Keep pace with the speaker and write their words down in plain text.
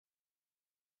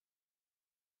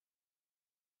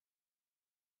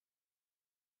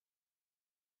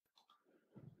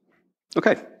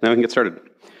Okay, now we can get started.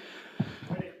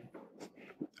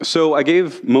 So I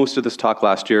gave most of this talk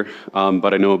last year,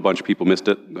 but I know a bunch of people missed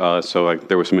it, so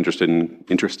there was some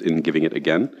interest in giving it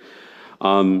again.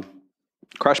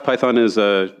 Crash Python is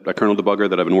a kernel debugger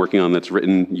that I've been working on that's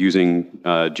written using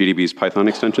GDB's Python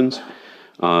extensions,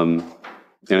 and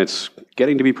it's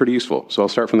getting to be pretty useful. So I'll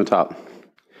start from the top.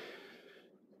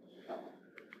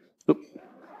 Oop.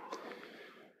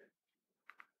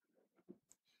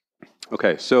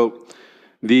 Okay, so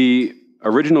the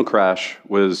original Crash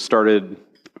was started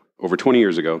over 20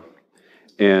 years ago,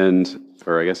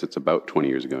 or I guess it's about 20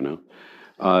 years ago now,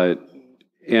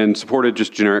 and supported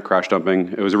just generic crash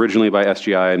dumping. It was originally by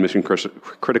SGI and Mission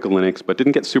Critical Linux, but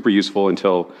didn't get super useful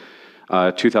until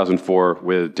 2004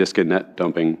 with disk and net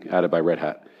dumping added by Red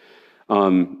Hat.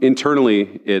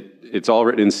 Internally, it's all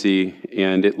written in C,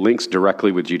 and it links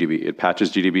directly with GDB. It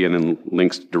patches GDB and then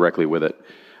links directly with it,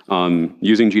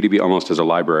 using GDB almost as a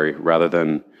library rather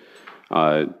than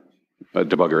a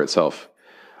debugger itself.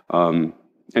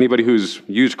 Anybody who's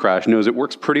used Crash knows it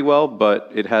works pretty well,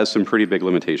 but it has some pretty big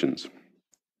limitations.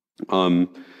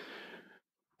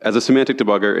 As a semantic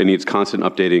debugger, it needs constant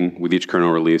updating with each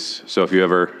kernel release. So if you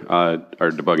ever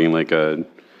are debugging like the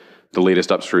latest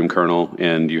upstream kernel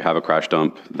and you have a crash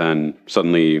dump, then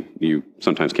suddenly you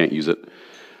sometimes can't use it.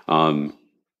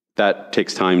 That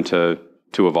takes time to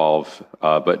evolve,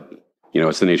 but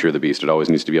it's the nature of the beast. It always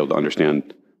needs to be able to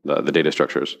understand the data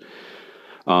structures.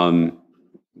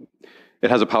 It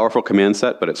has a powerful command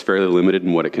set, but it's fairly limited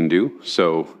in what it can do.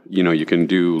 So, you can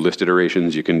do list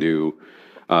iterations, you can do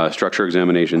structure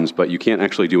examinations, but you can't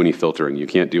actually do any filtering. You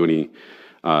can't do any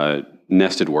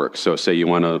nested work. So say you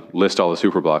want to list all the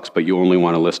superblocks, but you only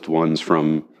want to list ones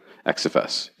from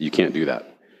XFS. You can't do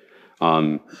that.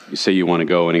 Say you want to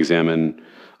go and examine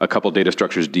a couple data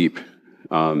structures deep,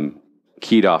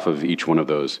 keyed off of each one of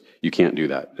those. You can't do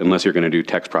that unless you're going to do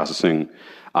text processing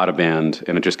out of band,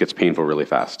 and it just gets painful really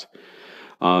fast.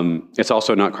 It's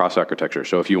also not cross-architecture.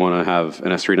 So if you want to have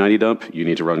an S390 dump, you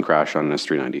need to run Crash on an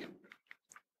S390.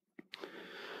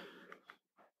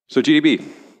 So GDB.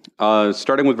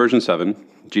 Starting with version 7,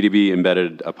 GDB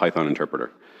embedded a Python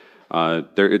interpreter.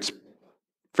 It's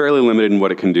fairly limited in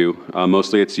what it can do.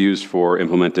 Mostly it's used for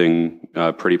implementing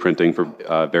pretty printing for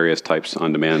various types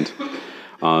on demand.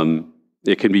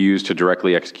 It can be used to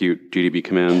directly execute GDB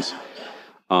commands.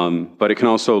 But it can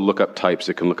also look up types,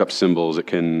 it can look up symbols, it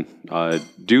can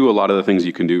do a lot of the things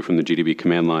you can do from the GDB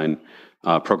command line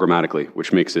programmatically,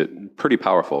 which makes it pretty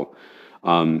powerful.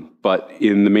 But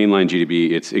in the mainline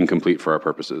GDB, it's incomplete for our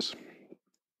purposes.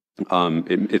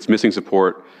 It's missing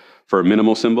support for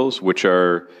minimal symbols, which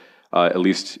are, at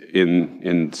least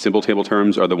in symbol table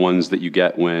terms, are the ones that you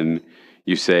get when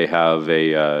you, say, have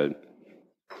a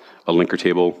linker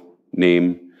table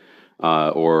name,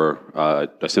 or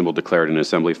a symbol declared in an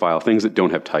assembly file, things that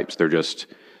don't have types. They're just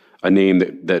a name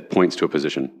that points to a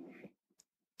position.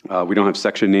 We don't have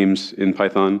section names in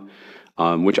Python,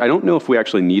 which I don't know if we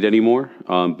actually need anymore,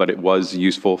 but it was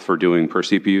useful for doing per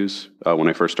CPUs when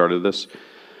I first started this.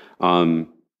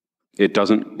 It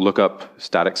doesn't look up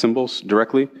static symbols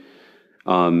directly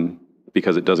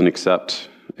because it doesn't accept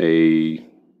a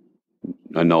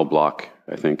null block,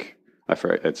 I think.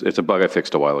 It's a bug I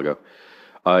fixed a while ago.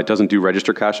 It doesn't do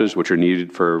register caches, which are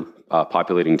needed for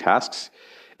populating tasks.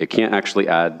 It can't actually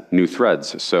add new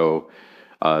threads, so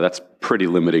that's pretty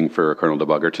limiting for a kernel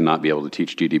debugger to not be able to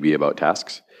teach GDB about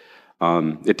tasks.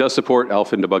 It does support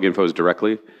ELF and debug infos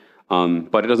directly,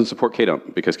 but it doesn't support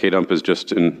kdump, because kdump is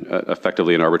just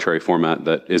effectively an arbitrary format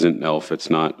that isn't ELF.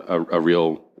 It's not a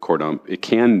real core dump. It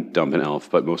can dump an ELF,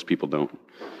 but most people don't.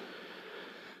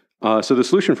 So the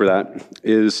solution for that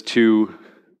is to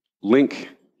link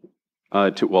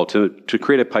to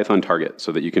create a Python target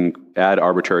so that you can add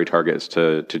arbitrary targets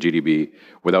to GDB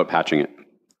without patching it.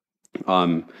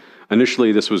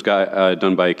 Initially, this was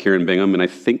done by Kieran Bingham, and I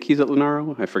think he's at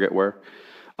Linaro. I forget where.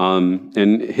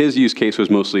 And his use case was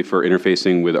mostly for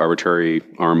interfacing with arbitrary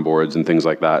ARM boards and things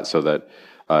like that so that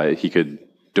he could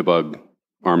debug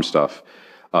ARM stuff.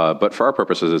 But for our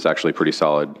purposes, it's actually pretty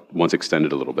solid once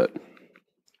extended a little bit.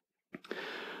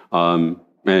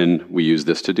 And we use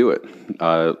this to do it.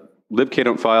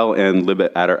 libkdump file and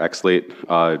libadderxlate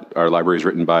are libraries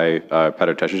written by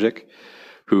Petr Tesajic,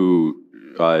 who,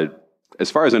 as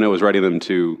far as I know, was writing them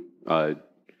to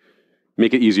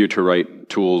make it easier to write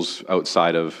tools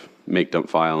outside of make-dump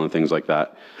file and things like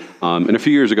that. And a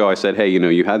few years ago, I said, hey,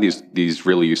 you have these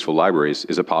really useful libraries.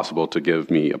 Is it possible to give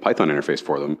me a Python interface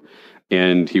for them?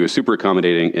 And he was super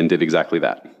accommodating and did exactly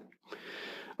that.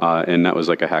 And that was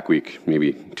like a hack week,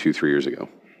 maybe 2-3 years ago.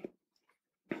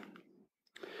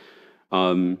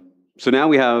 So now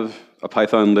we have a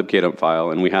Python libkdump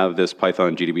file and we have this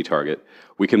Python GDB target,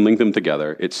 we can link them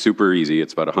together. It's super easy.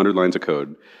 It's about 100 lines of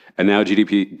code. And now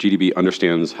GDB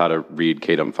understands how to read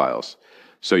kdump files.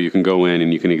 So you can go in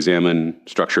and you can examine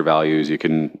structure values. You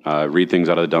can read things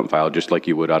out of the dump file just like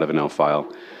you would out of an ELF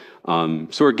file.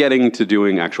 So we're getting to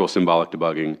doing actual symbolic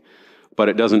debugging, but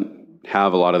it doesn't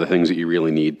have a lot of the things that you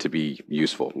really need to be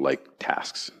useful, like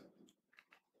tasks.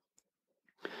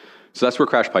 So that's where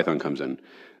Crash Python comes in.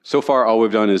 So far, all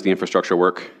we've done is the infrastructure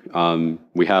work.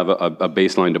 We have a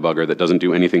baseline debugger that doesn't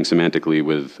do anything semantically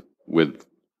with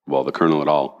the kernel at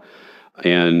all.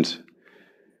 And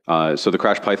so the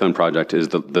Crash Python project is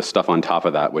the stuff on top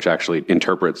of that, which actually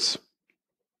interprets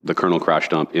the kernel crash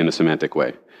dump in a semantic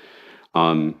way.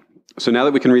 So now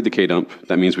that we can read the kdump,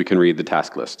 that means we can read the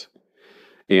task list.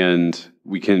 And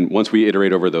we can, once we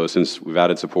iterate over those, since we've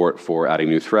added support for adding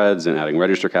new threads and adding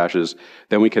register caches,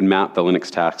 then we can map the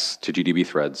Linux tasks to GDB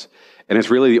threads. And it's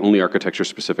really the only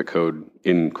architecture-specific code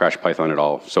in Crash Python at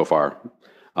all so far.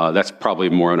 That's probably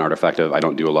more an artifact of I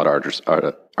don't do a lot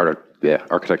of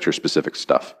architecture-specific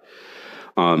stuff.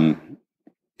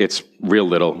 It's real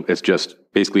little. It's just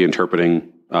basically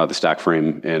interpreting the stack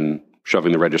frame and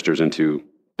shoving the registers into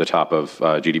the top of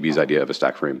GDB's idea of a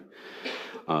stack frame.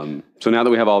 So now that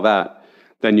we have all that,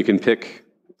 then you can pick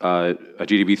a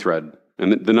GDB thread,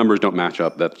 and the numbers don't match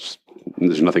up. There's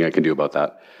nothing I can do about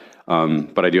that.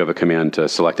 But I do have a command to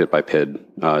select it by PID,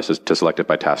 to select it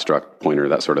by task struct, pointer,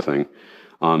 that sort of thing.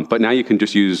 But now you can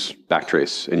just use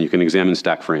backtrace, and you can examine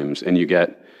stack frames, and you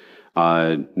get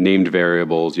named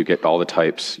variables, you get all the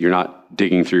types. You're not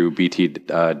digging through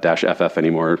BT-FF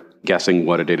anymore, guessing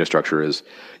what a data structure is.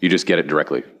 You just get it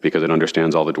directly, because it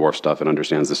understands all the dwarf stuff, it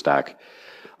understands the stack.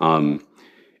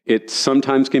 It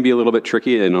sometimes can be a little bit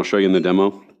tricky, and I'll show you in the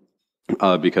demo,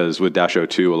 because with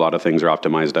 -02, a lot of things are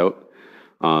optimized out.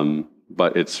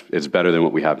 But it's better than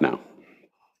what we have now.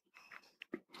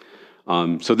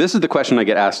 So this is the question I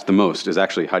get asked the most, is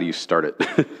actually, how do you start it?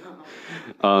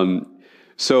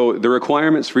 So the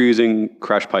requirements for using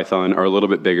Crash Python are a little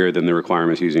bit bigger than the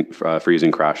requirements for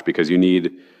using Crash, because you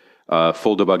need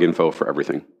full debug info for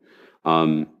everything.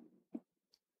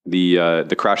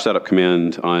 The crash setup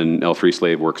command on L3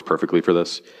 slave works perfectly for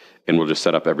this, and will just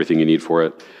set up everything you need for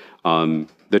it.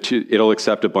 It'll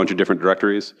accept a bunch of different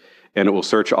directories, and it will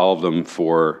search all of them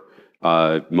for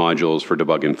modules, for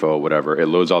debug info, whatever. It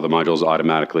loads all the modules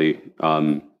automatically,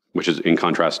 which is in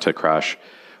contrast to Crash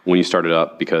when you start it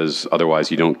up, because otherwise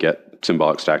you don't get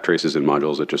symbolic stack traces in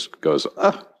modules. It just goes,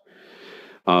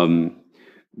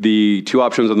 The two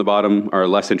options on the bottom are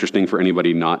less interesting for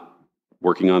anybody not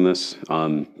working on this.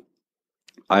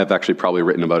 I have actually probably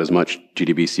written about as much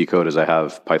GDB C code as I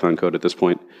have Python code at this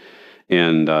point.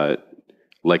 And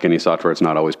like any software, it's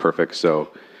not always perfect.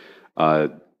 So I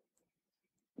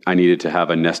needed to have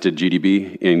a nested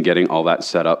GDB, and getting all that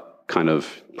set up kind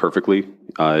of perfectly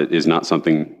is not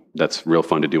something that's real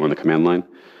fun to do on the command line.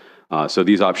 So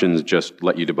these options just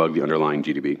let you debug the underlying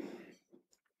GDB.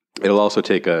 It'll also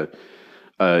take a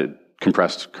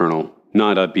compressed kernel,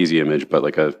 not a BZ image, but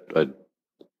like a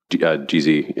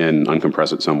GZ, and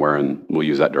uncompress it somewhere, and we'll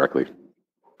use that directly.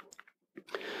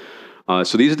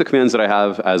 So these are the commands that I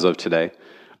have as of today.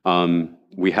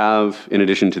 We have, in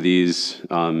addition to these,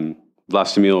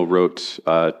 Vlastimil wrote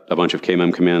a bunch of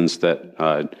KMM commands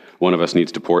that one of us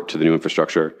needs to port to the new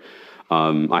infrastructure.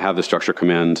 I have the structure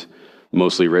command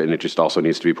mostly written. It just also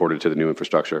needs to be ported to the new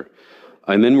infrastructure.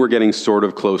 And then we're getting sort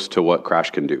of close to what Crash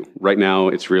can do. Right now,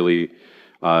 it's really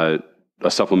a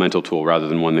supplemental tool rather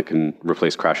than one that can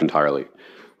replace Crash entirely.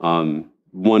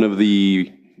 One of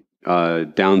the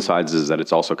downsides is that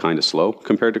it's also kind of slow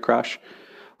compared to Crash.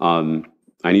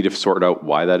 I need to sort out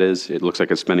why that is. It looks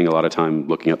like it's spending a lot of time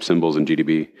looking up symbols in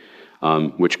GDB,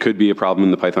 which could be a problem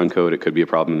in the Python code. It could be a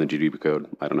problem in the GDB code.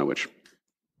 I don't know which.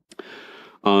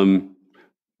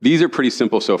 These are pretty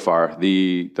simple so far.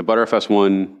 The Btrfs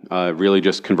one really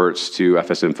just converts to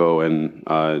fsinfo and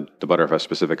the Btrfs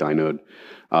specific inode.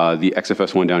 The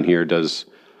XFS one down here does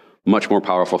much more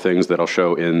powerful things that I'll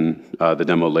show in the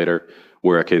demo later,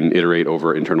 where it can iterate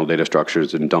over internal data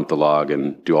structures and dump the log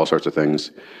and do all sorts of things.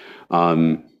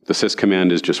 The sys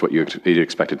command is just what you'd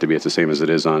expect it to be. It's the same as it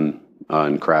is on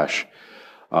Crash.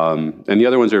 And the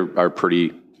other ones are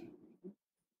pretty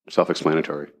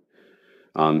self-explanatory.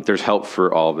 There's help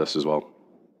for all of this as well.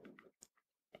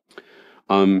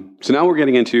 So now we're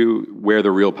getting into where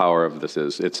the real power of this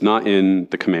is. It's not in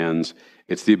the commands.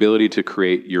 It's the ability to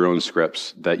create your own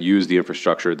scripts that use the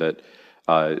infrastructure that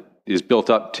is built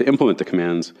up to implement the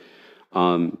commands,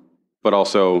 but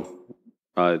also,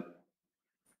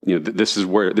 this is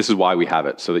why we have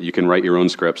it, so that you can write your own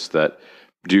scripts that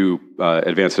do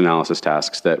advanced analysis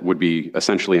tasks that would be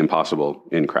essentially impossible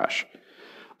in Crash.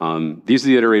 These are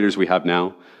the iterators we have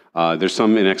now. There's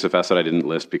some in XFS that I didn't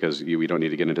list because we don't need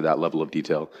to get into that level of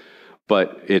detail.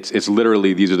 But it's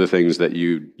literally, these are the things that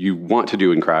you want to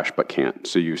do in Crash but can't.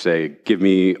 So you say, give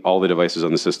me all the devices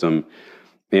on the system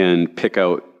and pick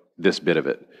out this bit of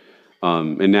it.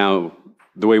 And now,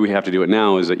 the way we have to do it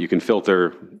now is that you can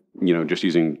filter, just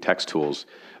using text tools.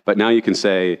 But now you can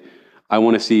say, I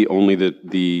want to see only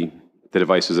the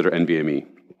devices that are NVMe.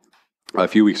 A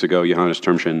few weeks ago, Johannes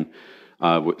Termschen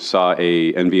saw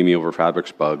a NVMe over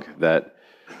Fabrics bug that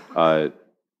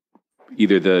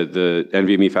either the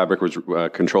NVMe Fabric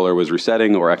controller was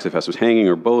resetting or XFS was hanging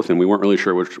or both, and we weren't really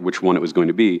sure which one it was going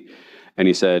to be. And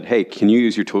he said, hey, can you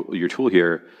use your tool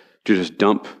here to just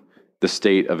dump the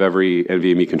state of every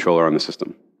NVMe controller on the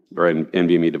system, or an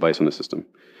NVMe device on the system?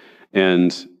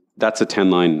 And that's a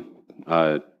 10-line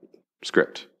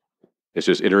script. It's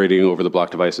just iterating over the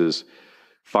block devices,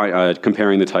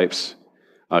 comparing the types,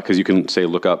 because you can say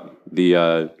look up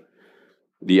the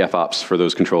FOPS for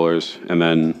those controllers, and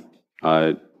then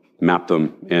map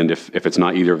them. And if it's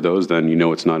not either of those, then you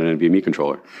know it's not an NVMe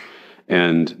controller.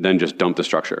 And then just dump the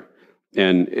structure.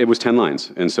 And it was 10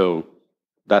 lines. And so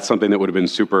that's something that would have been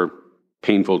super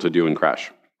painful to do in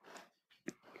Crash.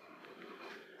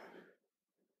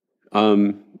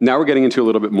 Now we're getting into a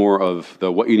little bit more of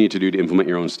what you need to do to implement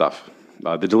your own stuff.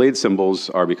 The delayed symbols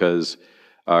are because,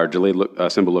 our delayed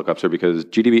symbol lookups are because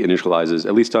GDB initializes,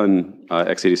 at least on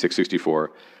x86-64,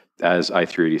 as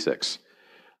i386.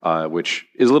 Which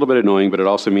is a little bit annoying, but it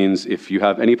also means if you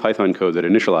have any Python code that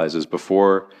initializes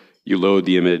before you load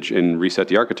the image and reset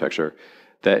the architecture,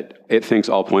 that it thinks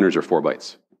all pointers are 4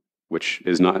 bytes, which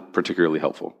is not particularly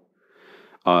helpful.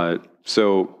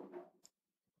 So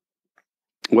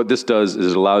what this does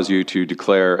is it allows you to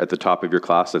declare at the top of your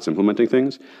class that's implementing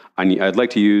things, I'd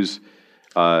like to use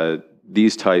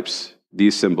these types,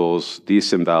 these symbols,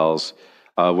 these symvals.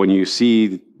 When you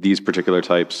see these particular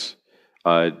types,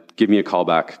 give me a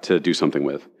callback to do something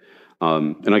with.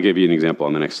 And I'll give you an example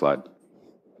on the next slide.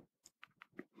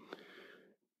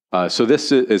 So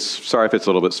this is, sorry if it's a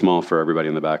little bit small for everybody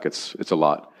in the back, it's a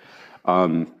lot.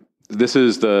 This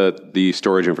is the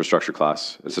storage infrastructure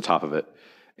class, it's the top of it.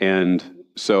 And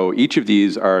so each of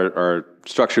these are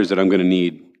structures that I'm gonna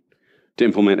need to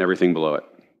implement everything below it.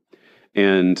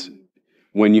 And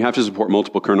when you have to support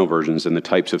multiple kernel versions and the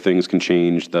types of things can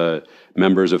change, the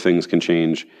members of things can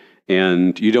change,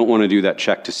 and you don't want to do that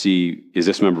check to see, is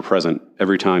this member present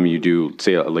every time you do,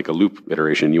 say, like a loop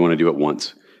iteration. You want to do it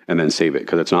once and then save it,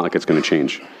 because it's not like it's going to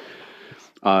change.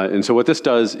 And so what this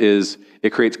does is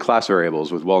it creates class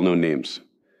variables with well-known names.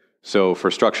 So for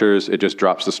structures, it just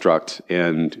drops the struct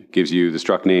and gives you the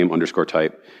struct name underscore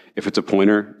type. If it's a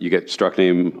pointer, you get struct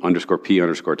name underscore p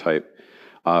underscore type.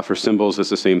 For symbols,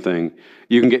 it's the same thing.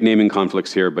 You can get naming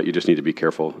conflicts here, but you just need to be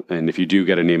careful. And if you do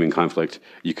get a naming conflict,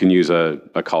 you can use a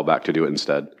callback to do it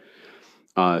instead.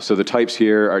 So the types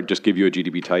here just give you a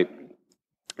GDB type.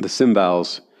 The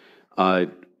symvals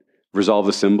resolve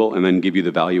the symbol and then give you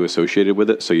the value associated with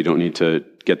it, so you don't need to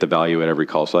get the value at every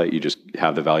call site. You just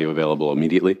have the value available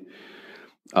immediately.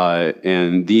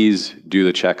 And these do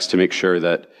the checks to make sure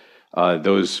that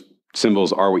those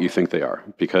symbols are what you think they are,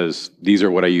 because these are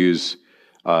what I use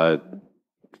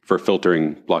for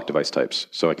filtering block device types.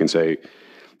 So I can say,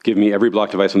 give me every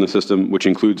block device on the system, which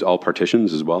includes all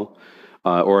partitions as well.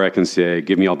 Or I can say,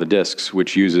 give me all the disks,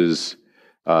 which uses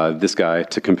this guy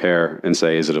to compare and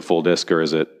say, is it a full disk or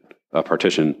is it a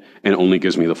partition? And only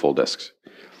gives me the full disks.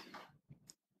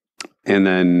 And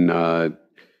then,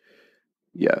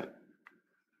 yeah,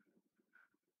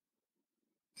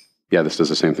 this does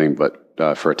the same thing,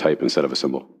 but for a type instead of a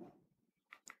symbol.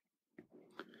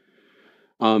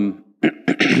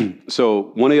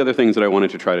 So one of the other things that I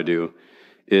wanted to try to do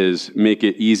is make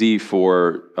it easy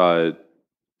for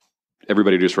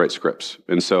everybody to just write scripts.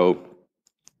 And so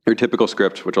your typical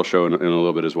script, which I'll show in a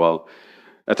little bit as well,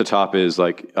 at the top is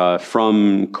like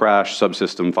from crash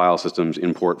subsystem file systems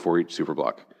import for each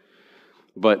superblock.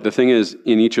 But the thing is,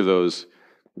 in each of those,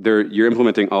 you're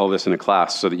implementing all of this in a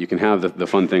class so that you can have the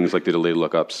fun things like the delayed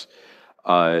lookups.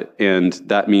 And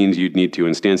that means you'd need to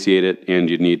instantiate it, and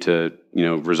you'd need to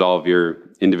resolve your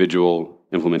individual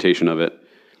implementation of it,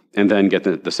 and then get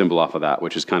the symbol off of that,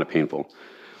 which is kind of painful.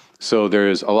 So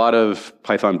there's a lot of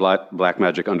Python black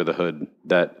magic under the hood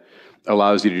that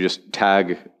allows you to just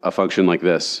tag a function like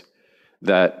this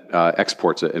that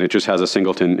exports it, and it just has a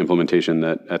singleton implementation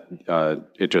that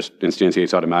it just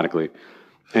instantiates automatically.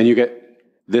 And you get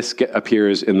this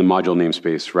appears in the module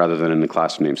namespace rather than in the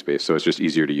class namespace, so it's just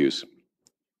easier to use.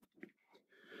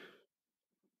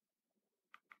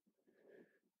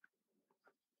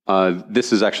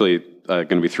 This is actually going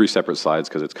to be 3 separate slides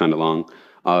because it's kind of long.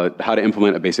 How to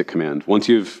implement a basic command. Once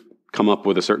you've come up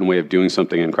with a certain way of doing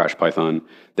something in Crash Python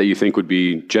that you think would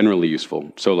be generally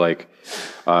useful. So like,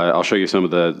 I'll show you some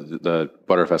of the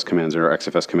Btrfs commands or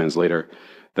XFS commands later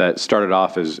that started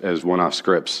off as one-off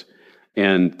scripts.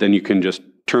 And then you can just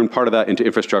turn part of that into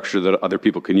infrastructure that other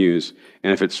people can use.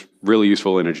 And if it's really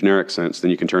useful in a generic sense,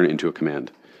 then you can turn it into a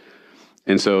command.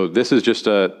 And so this is just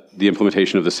the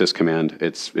implementation of the sys command.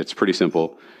 It's pretty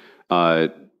simple.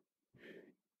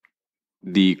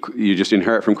 You just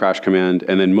inherit from crash command,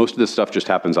 and then most of this stuff just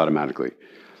happens automatically.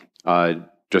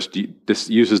 This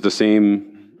uses the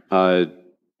same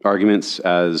arguments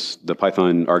as the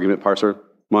Python argument parser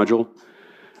module.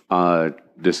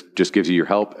 This just gives you your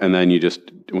help, and then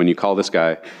when you call this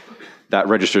guy, that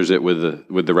registers it with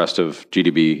the rest of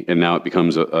GDB, and now it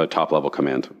becomes a top level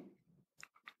command.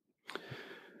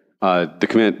 The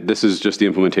command. This is just the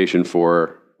implementation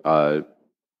for the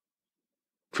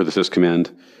sys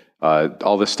command.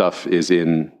 All this stuff is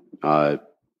in the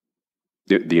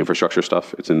infrastructure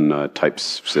stuff. It's in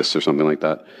types sys or something like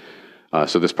that.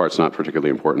 So this part's not particularly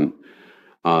important.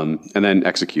 And then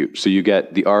execute. So you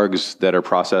get the args that are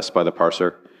processed by the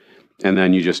parser, and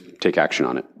then you just take action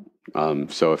on it.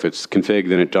 So if it's config,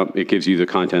 then it gives you the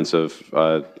contents of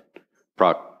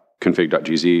proc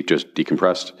config.gz, just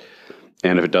decompressed.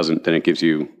 And if it doesn't, then it gives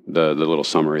you the little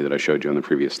summary that I showed you on the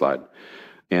previous slide.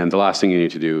 And the last thing you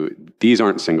need to do, these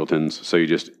aren't singletons, so you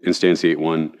just instantiate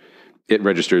one. It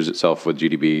registers itself with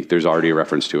GDB. There's already a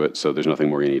reference to it, so there's nothing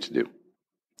more you need to do.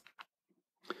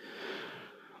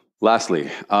 Lastly,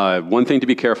 one thing to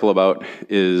be careful about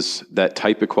is that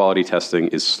type equality testing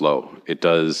is slow. It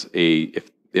does if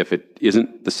it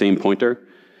isn't the same pointer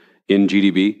in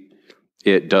GDB,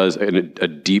 it does a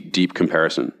deep, deep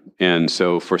comparison. And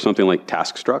so for something like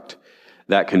task struct,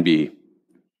 that can be,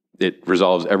 it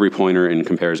resolves every pointer and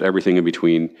compares everything in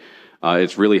between.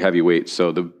 It's really heavyweight.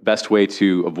 So the best way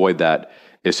to avoid that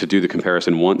is to do the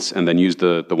comparison once and then use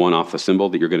the one off the symbol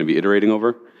that you're going to be iterating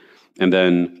over. And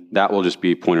then that will just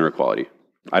be pointer equality.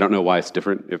 I don't know why it's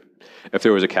different. If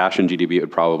there was a cache in GDB, it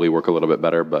would probably work a little bit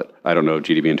better, but I don't know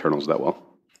GDB internals that well.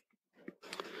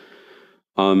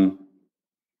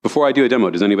 Before I do a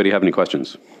demo, does anybody have any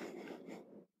questions?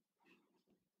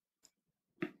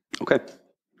 Okay.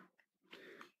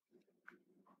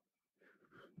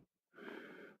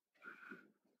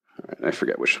 All right, I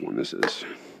forget which one this is.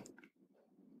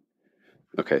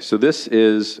 Okay, so this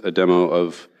is a demo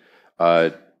of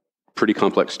pretty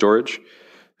complex storage.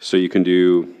 So you can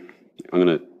do, I'm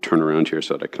going to turn around here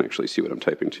so that I can actually see what I'm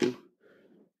typing to.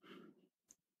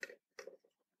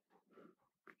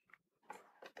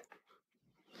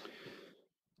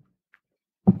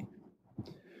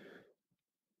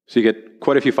 So you get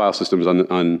quite a few file systems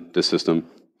on this system.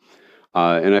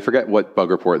 And I forget what bug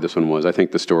report this one was. I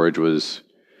think the storage was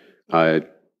hung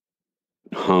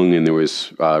and there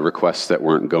was requests that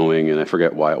weren't going, and I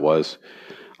forget why it was.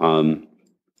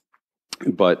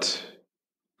 But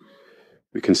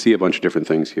we can see a bunch of different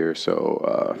things here.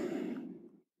 So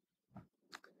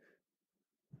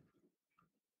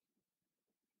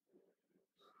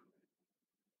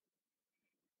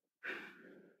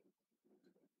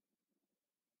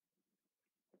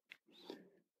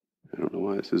I don't know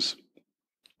why this is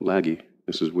laggy.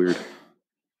 This is weird.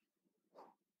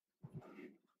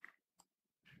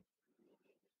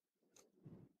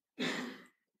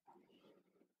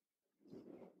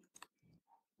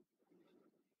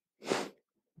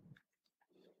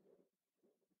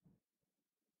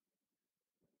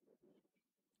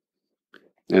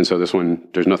 And so this one,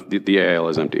 there's nothing, the AL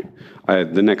is empty.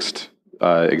 The next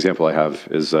example I have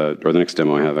is, or the next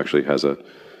demo I have actually has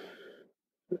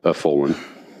a full one.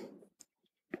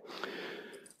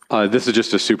 This is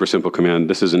just a super simple command.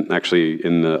 This isn't actually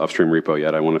in the upstream repo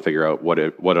yet. I want to figure out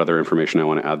what other information I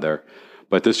want to add there.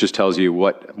 But this just tells you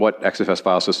what XFS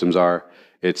file systems are.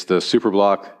 It's the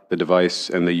superblock, the device,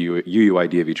 and the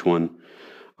UUID of each one.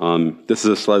 This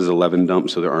is a SLES 11 dump,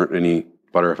 so there aren't any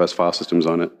Btrfs file systems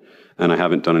on it. And I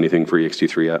haven't done anything for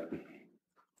ext3 yet.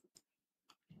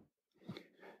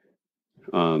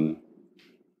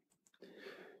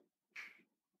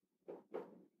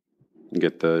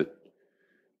 Get the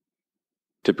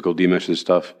typical demeshes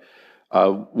stuff.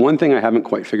 One thing I haven't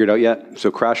quite figured out yet,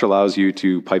 so Crash allows you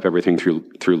to pipe everything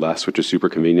through less, which is super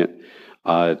convenient.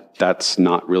 That's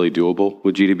not really doable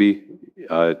with GDB.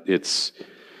 Its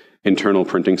internal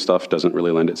printing stuff doesn't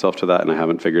really lend itself to that, and I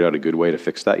haven't figured out a good way to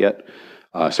fix that yet.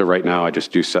 So right now I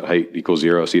just do set height equals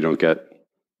 0, so you don't get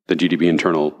the GDB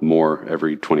internal more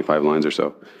every 25 lines or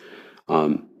so.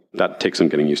 That takes some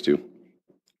getting used to.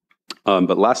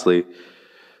 But lastly,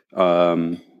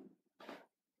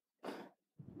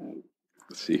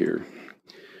 Let's see here.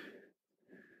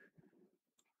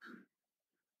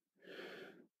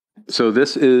 So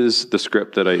this is the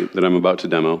script that I'm about to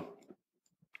demo.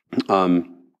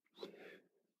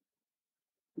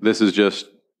 This is just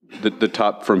the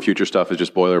top from future stuff is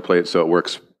just boilerplate, so it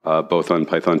works both on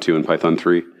Python 2 and Python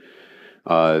 3.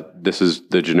 This is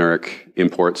the generic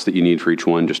imports that you need for each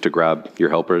one just to grab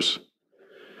your helpers.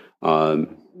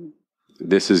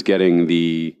 This is getting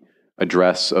the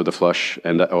address of the flush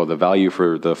or the value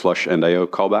for the flush end IO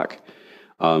callback,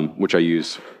 which I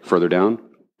use further down.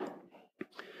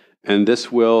 And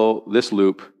this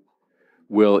loop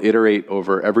will iterate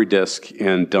over every disk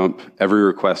and dump every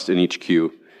request in each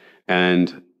queue.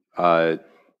 And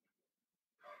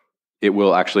it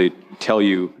will actually tell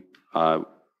you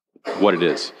what it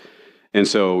is. And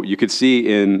so you could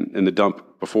see in the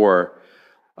dump before,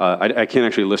 I can't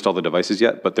actually list all the devices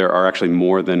yet, but there are actually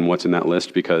more than what's in that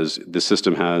list because the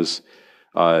system has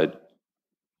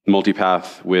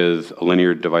multipath with a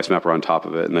linear device mapper on top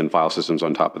of it and then file systems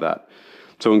on top of that.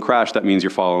 So in Crash, that means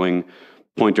you're following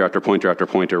pointer after pointer after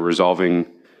pointer, resolving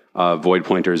void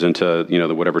pointers into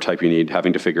the whatever type you need,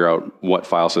 having to figure out what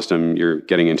file system you're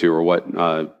getting into or what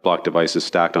block device is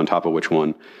stacked on top of which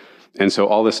one. And so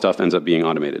all this stuff ends up being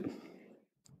automated.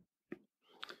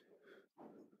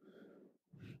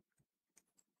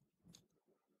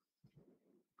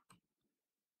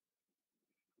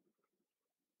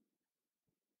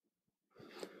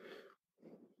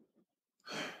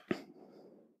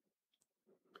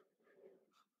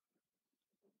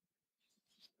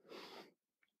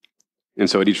 And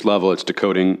so at each level, it's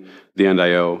decoding the end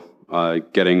IO,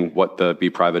 getting what the B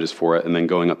private is for it, and then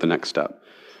going up the next step.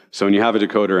 So when you have a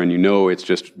decoder and you know it's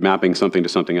just mapping something to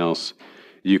something else,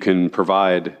 you can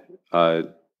provide the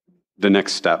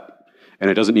next step. And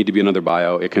it doesn't need to be another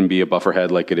bio. It can be a buffer head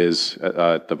like it is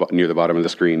near the bottom of the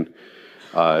screen.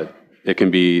 It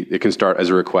can start as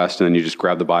a request, and then you just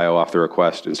grab the bio off the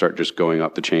request and start just going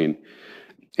up the chain.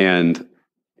 And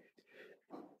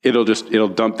it'll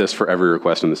dump this for every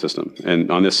request in the system.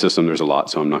 And on this system, there's a lot,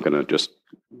 so I'm not going to just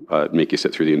make you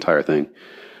sit through the entire thing.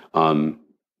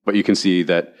 But you can see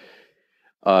that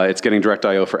it's getting direct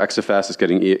IO for XFS. It's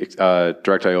getting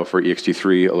direct IO for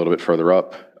ext3 a little bit further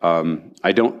up.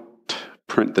 I don't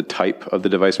print the type of the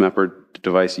device mapper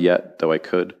device yet, though I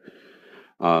could.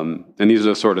 And these are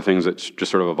the sort of things that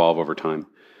just sort of evolve over time.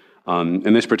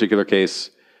 In this particular case,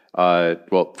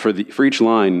 for each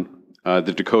line,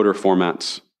 the decoder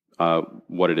formats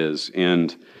what it is.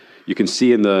 And you can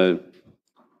see in the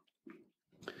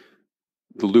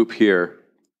loop here,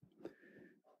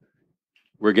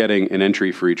 we're getting an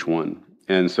entry for each one.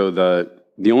 And so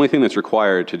the only thing that's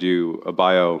required to do a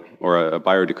bio or a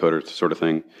bio decoder sort of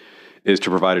thing is to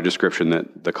provide a description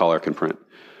that the caller can print.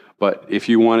 But if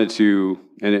you wanted to,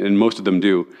 and most of them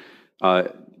do,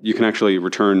 you can actually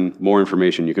return more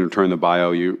information. You can return the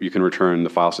bio, you can return the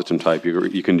file system type,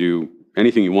 you can do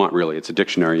anything you want, really. It's a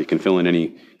dictionary. You can fill in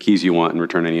any keys you want and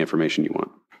return any information you want.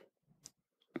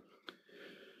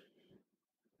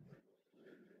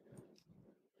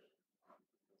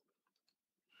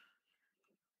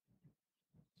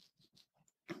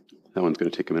 That one's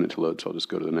going to take a minute to load, so I'll just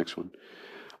go to the next one.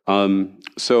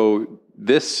 So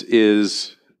this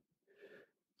is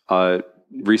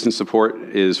recent support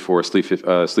is for Sleep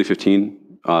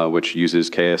 15, which uses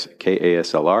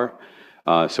KASLR.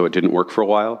 So it didn't work for a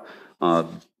while.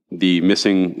 The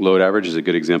missing load average is a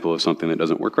good example of something that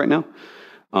doesn't work right now.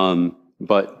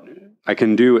 But I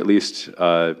can do at least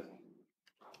the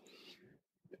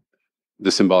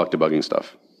symbolic debugging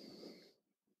stuff.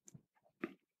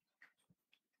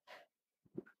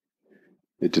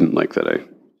 It didn't like that I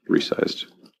resized.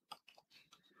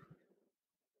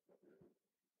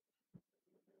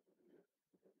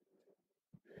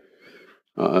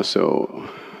 So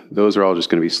those are all just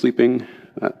going to be sleeping.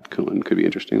 That one could be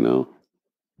interesting, though.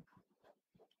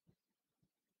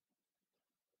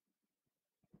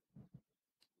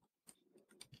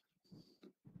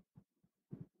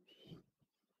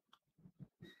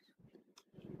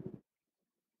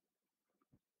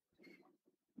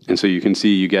 And so you can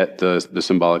see you get the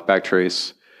symbolic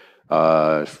backtrace.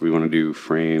 If we want to do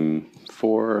frame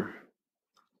 4.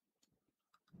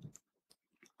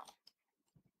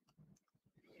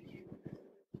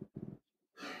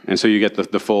 And so you get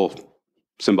the full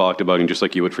symbolic debugging just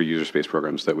like you would for user space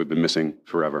programs that we've been missing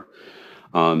forever.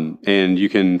 And you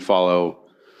can follow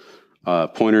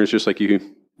pointers just like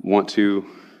you want to.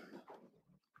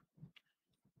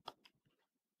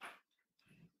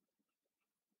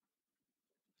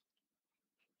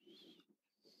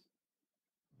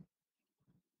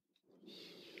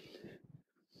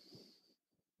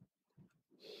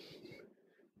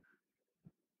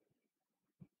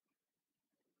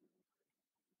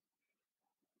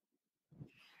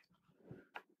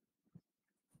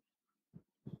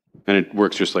 and it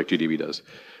works just like GDB does.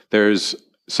 There's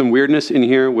some weirdness in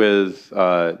here with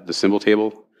the symbol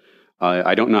table.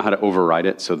 I don't know how to override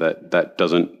it so that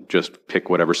doesn't just pick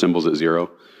whatever symbol's at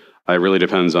 0. It really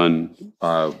depends on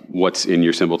what's in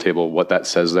your symbol table, what that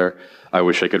says there. I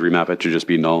wish I could remap it to just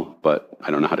be null, but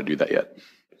I don't know how to do that yet.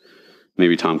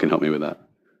 Maybe Tom can help me with that.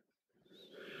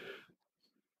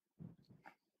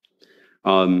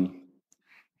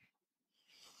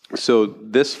 So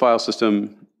this file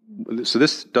system, so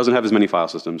this doesn't have as many file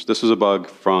systems. This was a bug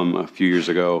from a few years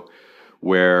ago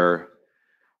where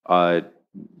there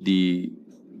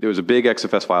was a big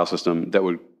XFS file system that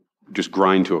would just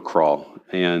grind to a crawl.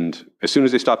 And as soon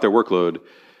as they stopped their workload,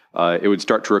 it would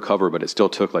start to recover, but it still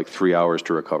took like 3 hours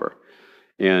to recover.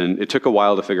 And it took a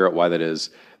while to figure out why that is.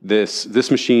 This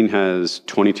machine has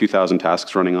 22,000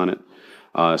 tasks running on it.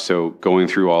 So going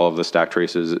through all of the stack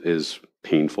traces is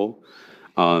painful.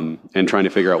 And trying to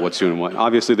figure out what's doing what.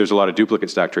 Obviously, there's a lot of duplicate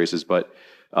stack traces, but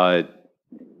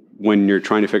when you're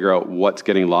trying to figure out what's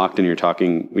getting locked and you're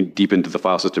talking deep into the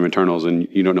file system internals and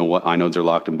you don't know what inodes are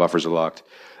locked and buffers are locked,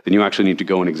 then you actually need to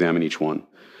go and examine each one.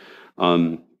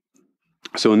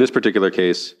 So in this particular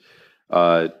case,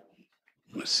 let's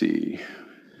see.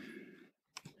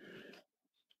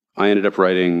 I ended up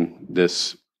writing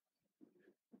this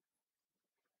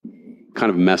kind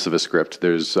of mess of a script.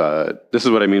 There's this is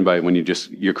what I mean by when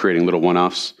you're creating little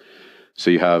one-offs. So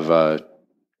you have, and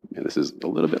this is a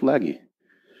little bit laggy,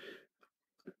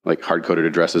 like hard-coded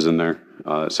addresses in there.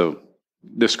 So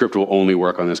this script will only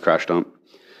work on this crash dump.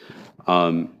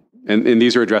 And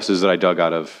these are addresses that I dug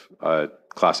out of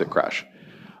classic crash.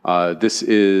 This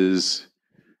is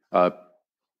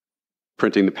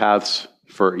printing the paths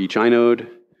for each inode,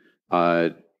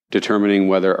 determining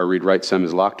whether a read-write sem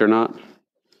is locked or not,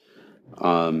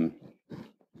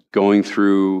 going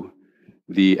through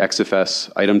the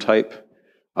XFS item type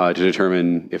to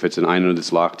determine if it's an inode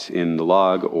that's locked in the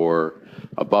log or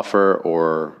a buffer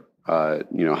or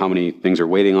how many things are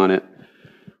waiting on it.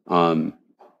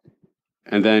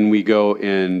 And then we go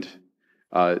and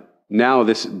now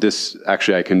this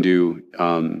actually I can do,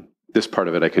 this part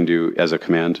of it I can do as a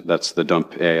command. That's the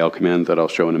dump AIL command that I'll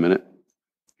show in a minute.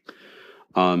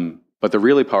 But the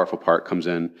really powerful part comes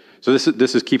in. So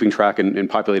this is keeping track and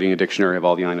populating a dictionary of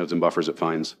all the inodes and buffers it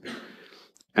finds.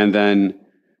 And then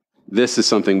this is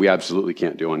something we absolutely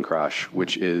can't do on crash,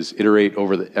 which is iterate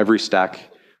over every stack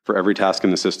for every task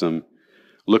in the system,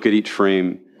 look at each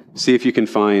frame, see if you can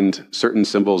find certain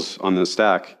symbols on the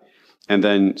stack, and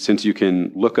then since you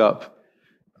can look up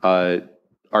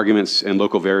arguments and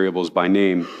local variables by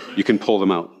name, you can pull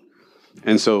them out.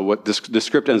 And so what this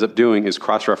script ends up doing is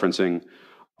cross-referencing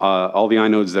all the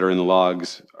inodes that are in the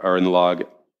logs are in the log,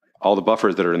 all the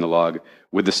buffers that are in the log,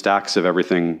 with the stacks of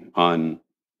everything on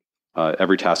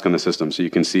every task on the system. So you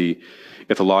can see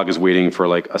if the log is waiting for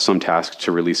like some task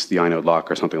to release the inode lock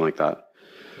or something like that.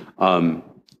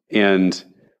 And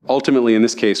ultimately, in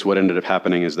this case, what ended up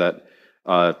happening is that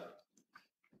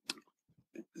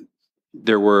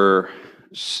there were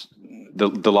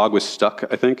the log was stuck,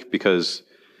 I think, because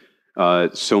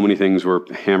so many things were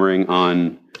hammering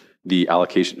on the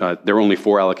allocation. There were only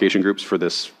 4 allocation groups for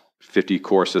this 50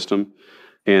 core system,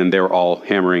 and they were all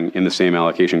hammering in the same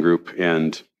allocation group,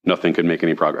 and nothing could make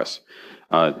any progress,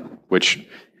 which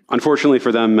unfortunately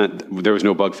for them meant there was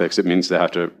no bug fix. It means they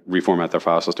have to reformat their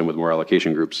file system with more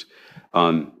allocation groups.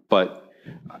 But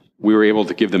we were able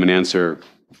to give them an answer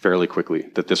fairly quickly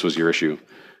that this was your issue.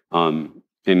 And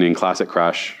in classic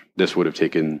crash, this would have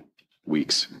taken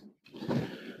weeks.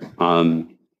 Let's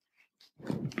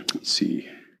see.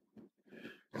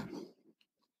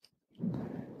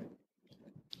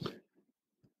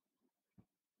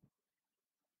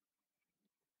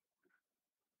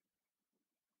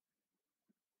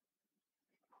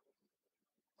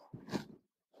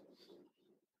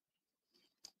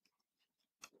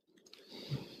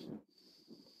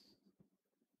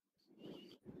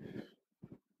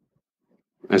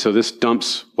 And so this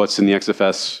dumps what's in the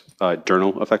XFS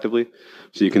journal effectively.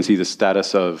 So you can see the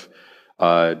status of,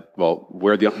 what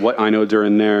inodes are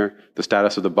in there, the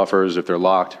status of the buffers, if they're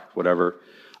locked, whatever.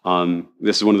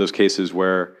 This is one of those cases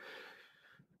where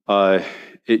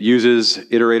it uses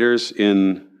iterators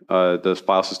in the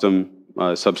file system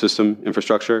subsystem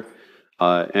infrastructure.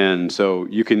 And so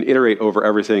you can iterate over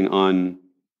everything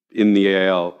in the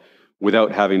AIL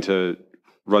without having to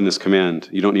run this command.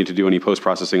 You don't need to do any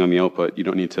post-processing on the output. You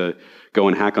don't need to go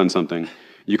and hack on something.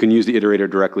 You can use the iterator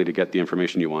directly to get the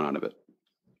information you want out of it.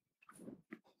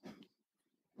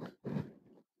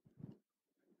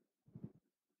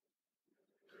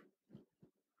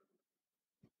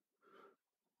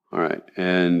 All right,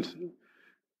 and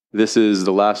This is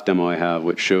the last demo I have,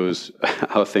 which shows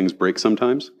how things break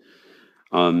sometimes.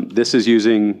 This is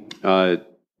using the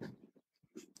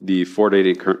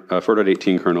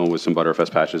 4.18 kernel with some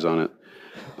Btrfs patches on it.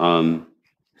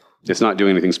 It's not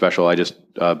doing anything special. I just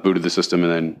booted the system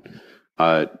and then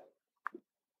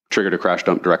triggered a crash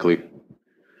dump directly.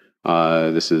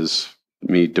 This is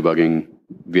me debugging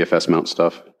VFS mount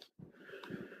stuff.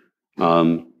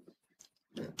 We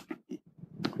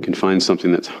can find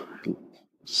something that's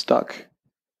stuck.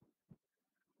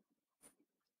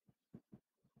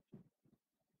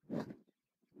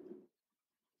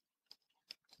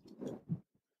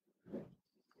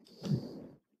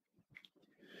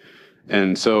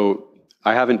 And so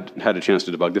I haven't had a chance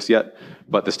to debug this yet,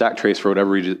 but the stack trace, for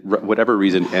whatever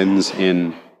reason, ends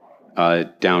in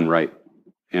down right,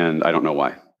 and I don't know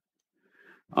why.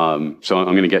 So I'm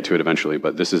going to get to it eventually,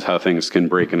 but this is how things can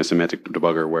break in a semantic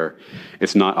debugger where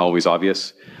it's not always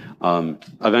obvious.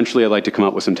 Eventually, I'd like to come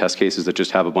up with some test cases that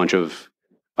just have a bunch of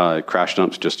crash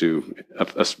dumps just to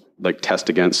like test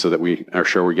against so that we are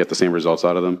sure we get the same results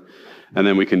out of them. And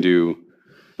then we can do,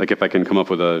 like if I can come up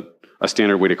with a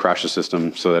standard way to crash the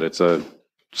system so that it's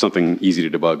something easy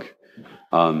to debug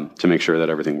to make sure that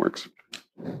everything works.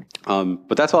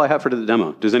 But that's all I have for the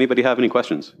demo. Does anybody have any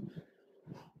questions?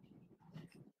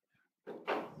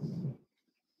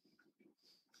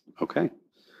 Okay.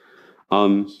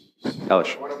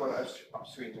 Elish. What about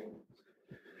upstreaming?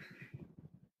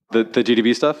 The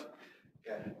GDB stuff?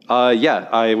 Yeah,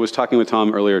 I was talking with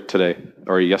Tom earlier today,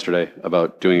 or yesterday,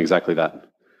 about doing exactly that.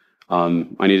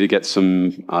 I need to get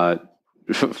some,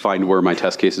 find where my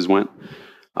test cases went.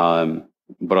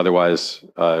 But otherwise,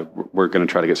 we're going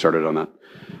to try to get started on that.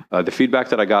 The feedback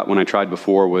that I got when I tried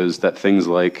before was that things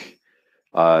like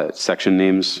section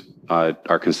names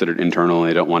are considered internal and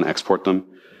they don't want to export them.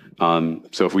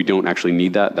 So if we don't actually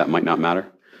need that, that might not matter.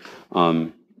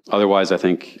 Otherwise, I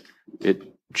think it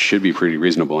should be pretty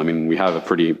reasonable. I mean, we have a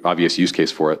pretty obvious use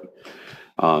case for it.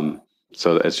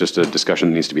 So it's just a discussion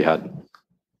that needs to be had.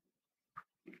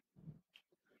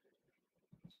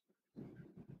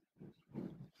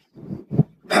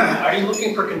 Are you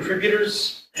looking for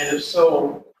contributors? And if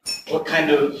so, what kind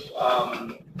of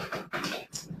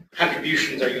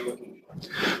contributions are you looking for?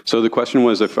 So the question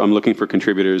was if I'm looking for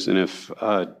contributors and if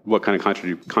what kind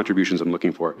of contributions I'm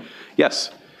looking for.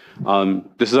 Yes.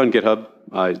 This is on GitHub,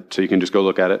 so you can just go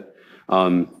look at it.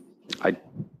 I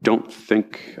don't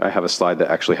think I have a slide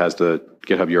that actually has the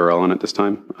GitHub URL on it this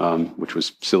time, which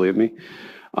was silly of me.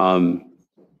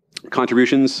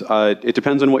 Contributions, it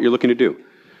depends on what you're looking to do.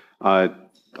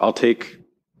 I'll take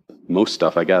most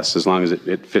stuff, I guess, as long as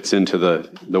it fits into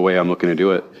the way I'm looking to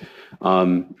do it.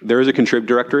 There is a contrib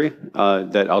directory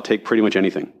that I'll take pretty much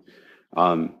anything.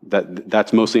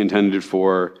 That's mostly intended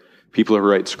for people who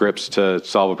write scripts to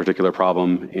solve a particular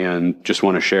problem and just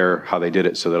want to share how they did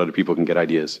it so that other people can get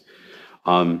ideas.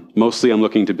 Mostly I'm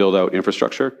looking to build out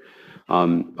infrastructure.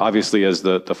 Obviously, as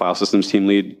the file systems team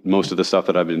lead, most of the stuff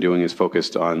that I've been doing is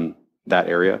focused on that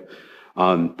area.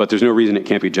 But there's no reason it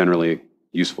can't be generally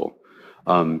useful.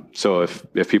 So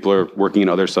if people are working in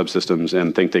other subsystems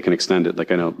and think they can extend it,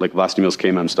 like I know, like Vlastimil's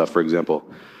KMM stuff, for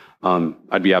example,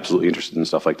 I'd be absolutely interested in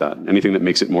stuff like that. Anything that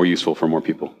makes it more useful for more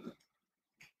people.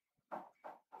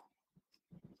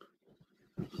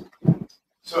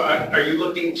 So are you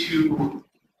looking to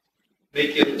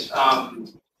make it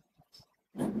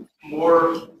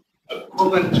more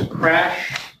equivalent to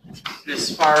crash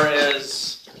as far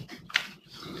as,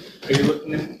 are you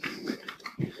looking at?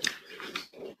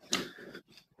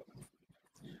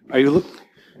 Are you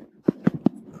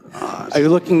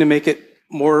looking to make it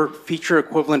more feature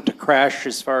equivalent to crash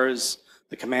as far as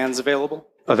the commands available?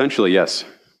 Eventually, yes.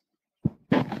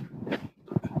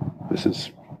 This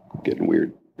is getting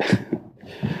weird.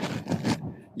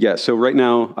 Yeah, so right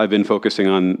now I've been focusing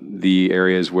on the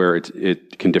areas where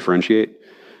it can differentiate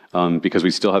because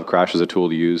we still have crash as a tool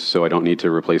to use, so I don't need to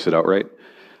replace it outright.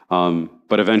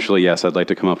 But eventually, yes, I'd like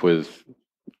to come up with,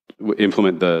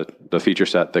 implement the feature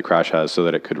set that crash has so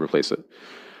that it could replace it.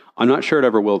 I'm not sure it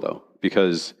ever will, though,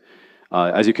 because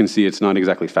as you can see, it's not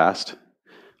exactly fast.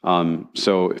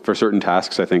 So for certain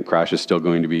tasks, I think crash is still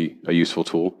going to be a useful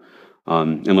tool,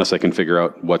 unless I can figure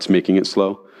out what's making it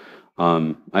slow.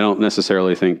 I don't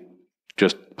necessarily think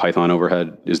just Python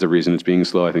overhead is the reason it's being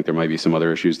slow. I think there might be some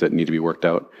other issues that need to be worked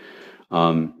out.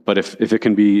 But if it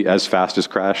can be as fast as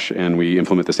crash and we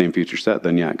implement the same feature set,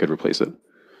 then yeah, it could replace it.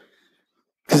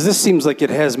 Because this seems like it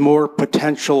has more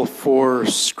potential for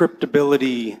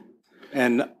scriptability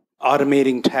and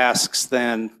automating tasks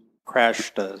than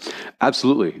crash does.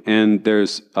 Absolutely. And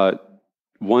there's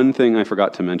one thing I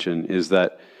forgot to mention is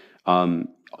that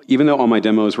even though all my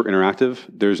demos were interactive,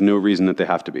 there's no reason that they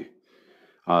have to be.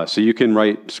 So you can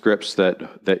write scripts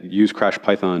that use Crash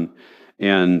Python,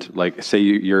 and like say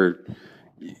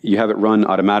you have it run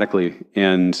automatically,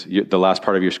 and the last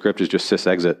part of your script is just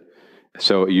sysexit.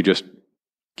 So you just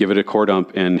give it a core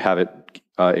dump and have it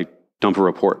dump a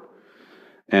report.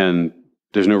 And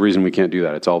there's no reason we can't do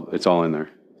that. It's all in there.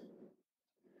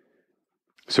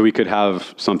 So we could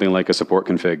have something like a support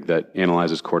config that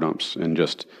analyzes core dumps, and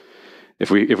just if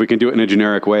we can do it in a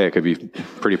generic way, it could be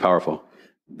pretty powerful.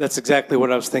 That's exactly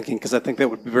what I was thinking, because I think that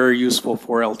would be very useful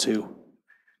for L2.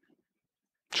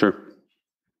 Sure.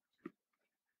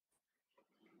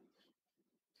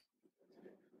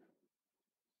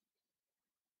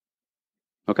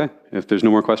 Okay. If there's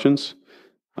no more questions,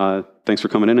 thanks for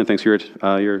coming in, and thanks for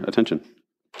your attention.